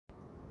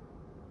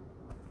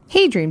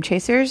Hey Dream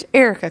Chasers,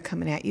 Erica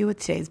coming at you with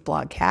today's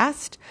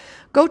blogcast.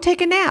 Go take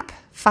a nap.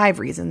 5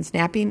 reasons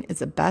napping is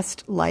the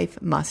best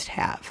life must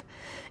have.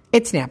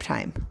 It's nap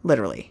time,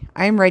 literally.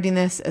 I am writing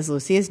this as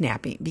Lucy is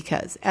napping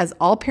because, as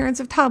all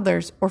parents of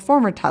toddlers or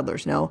former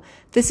toddlers know,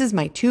 this is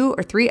my 2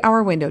 or 3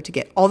 hour window to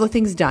get all the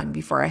things done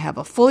before I have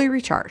a fully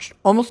recharged,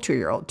 almost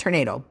 2-year-old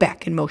tornado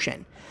back in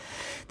motion.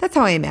 That's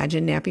how I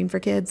imagine napping for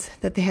kids,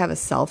 that they have a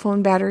cell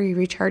phone battery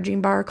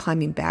recharging bar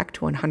climbing back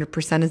to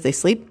 100% as they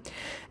sleep.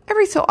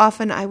 Every so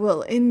often, I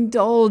will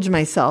indulge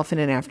myself in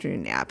an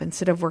afternoon nap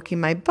instead of working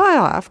my butt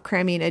off,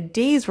 cramming a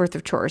day's worth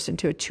of chores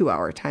into a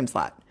 2-hour time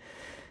slot.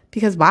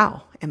 Because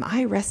wow, am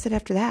I rested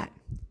after that?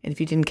 And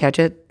if you didn't catch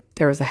it,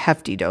 there was a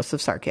hefty dose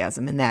of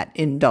sarcasm in that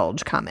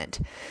indulge comment.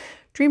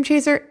 Dream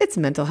Chaser, it's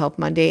Mental Health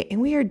Monday,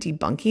 and we are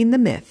debunking the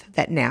myth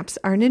that naps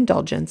are an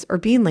indulgence or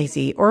being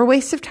lazy or a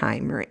waste of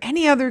time or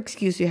any other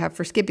excuse you have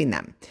for skipping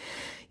them.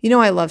 You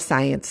know I love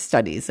science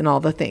studies and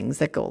all the things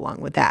that go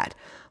along with that.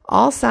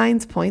 All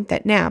signs point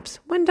that naps,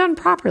 when done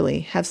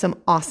properly, have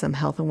some awesome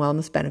health and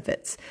wellness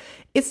benefits.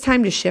 It's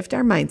time to shift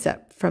our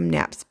mindset from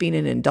naps being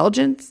an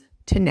indulgence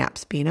to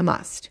naps being a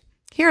must.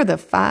 Here are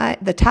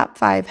the top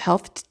 5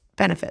 health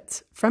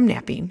benefits from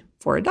napping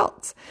for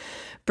adults.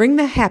 Bring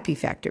the happy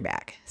factor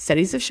back.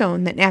 Studies have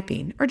shown that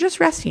napping, or just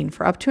resting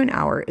for up to an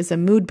hour, is a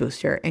mood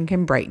booster and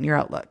can brighten your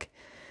outlook.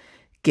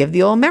 Give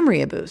the old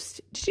memory a boost.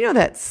 Did you know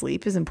that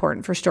sleep is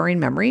important for storing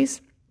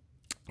memories?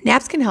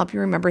 Naps can help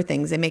you remember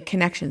things and make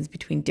connections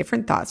between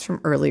different thoughts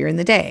from earlier in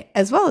the day,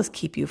 as well as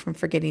keep you from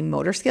forgetting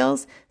motor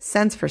skills,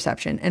 sense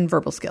perception, and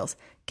verbal skills.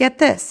 Get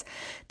this,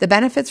 the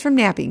benefits from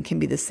napping can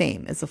be the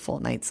same as a full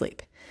night's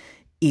sleep.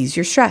 Ease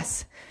your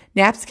stress.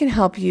 Naps can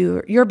help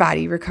your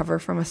body recover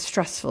from a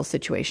stressful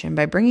situation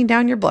by bringing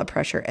down your blood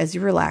pressure as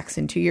you relax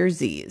into your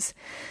Z's.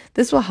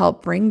 This will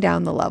help bring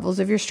down the levels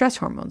of your stress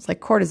hormones like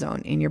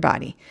cortisone in your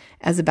body.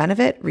 As a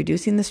benefit,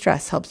 reducing the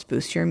stress helps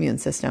boost your immune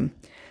system.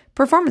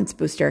 Performance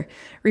booster.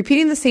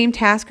 Repeating the same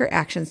task or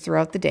actions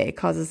throughout the day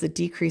causes a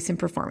decrease in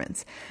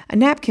performance. A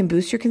nap can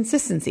boost your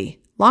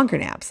consistency. Longer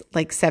naps,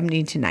 like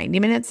 70 to 90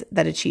 minutes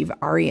that achieve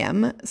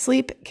REM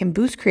sleep, can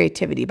boost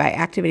creativity by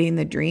activating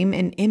the dream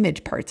and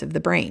image parts of the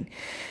brain.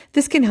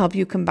 This can help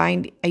you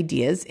combine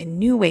ideas in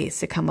new ways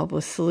to come up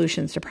with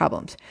solutions to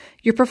problems.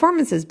 Your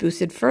performance is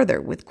boosted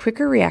further with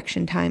quicker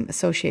reaction time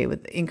associated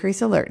with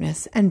increased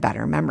alertness and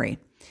better memory.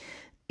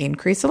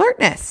 Increase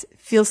alertness.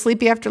 Feel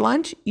sleepy after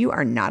lunch? You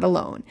are not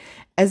alone.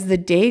 As the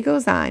day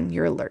goes on,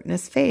 your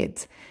alertness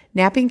fades.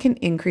 Napping can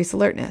increase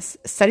alertness.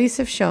 Studies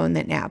have shown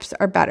that naps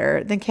are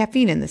better than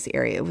caffeine in this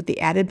area, with the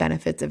added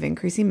benefits of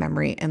increasing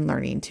memory and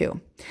learning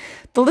too.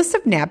 The list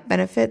of nap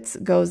benefits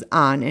goes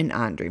on and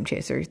on, Dream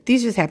Chaser.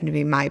 These just happen to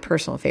be my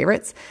personal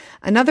favorites.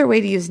 Another way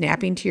to use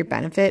napping to your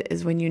benefit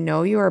is when you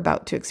know you are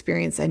about to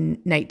experience a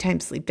nighttime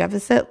sleep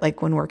deficit,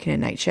 like when working a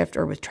night shift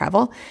or with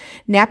travel.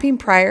 Napping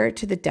prior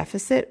to the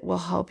deficit will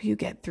help you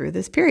get through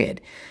this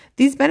period.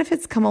 These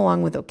benefits come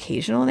along with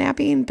occasional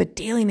napping, but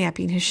daily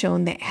napping has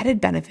shown the added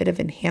benefit of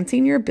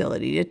enhancing your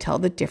ability to tell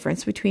the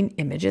difference between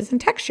images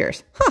and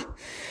textures.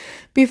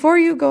 Before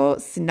you go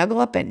snuggle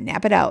up and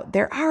nap it out,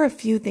 there are a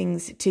few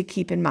things to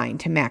keep in mind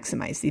to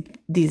maximize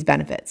these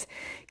benefits.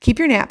 Keep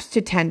your naps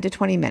to 10 to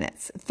 20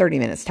 minutes, 30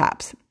 minutes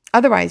tops.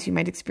 Otherwise, you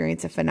might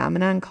experience a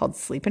phenomenon called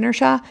sleep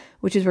inertia,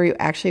 which is where you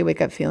actually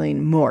wake up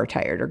feeling more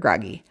tired or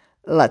groggy.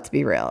 Let's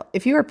be real.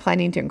 If you are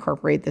planning to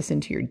incorporate this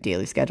into your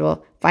daily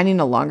schedule, finding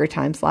a longer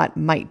time slot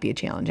might be a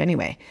challenge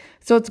anyway.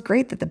 So it's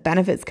great that the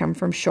benefits come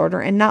from shorter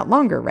and not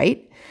longer,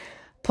 right?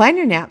 Plan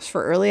your naps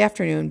for early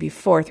afternoon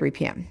before 3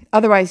 p.m.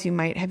 Otherwise, you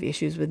might have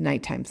issues with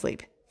nighttime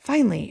sleep.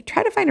 Finally,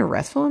 try to find a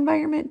restful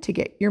environment to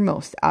get your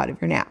most out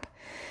of your nap.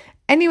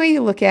 Any way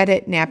you look at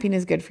it, napping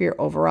is good for your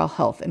overall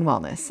health and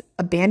wellness.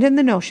 Abandon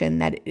the notion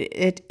that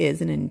it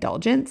is an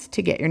indulgence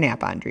to get your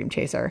nap on, Dream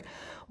Chaser.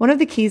 One of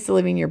the keys to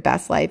living your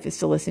best life is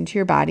to listen to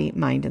your body,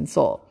 mind, and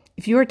soul.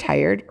 If you are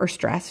tired or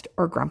stressed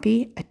or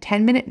grumpy, a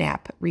 10-minute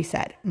nap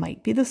reset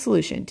might be the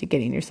solution to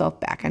getting yourself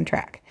back on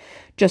track.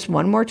 Just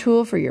one more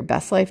tool for your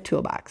best life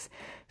toolbox.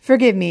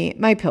 Forgive me,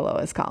 my pillow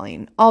is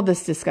calling. All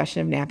this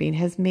discussion of napping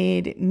has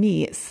made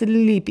me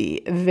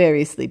sleepy,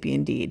 very sleepy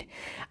indeed.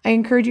 I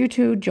encourage you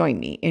to join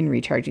me in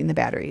recharging the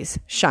batteries.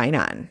 Shine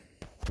on.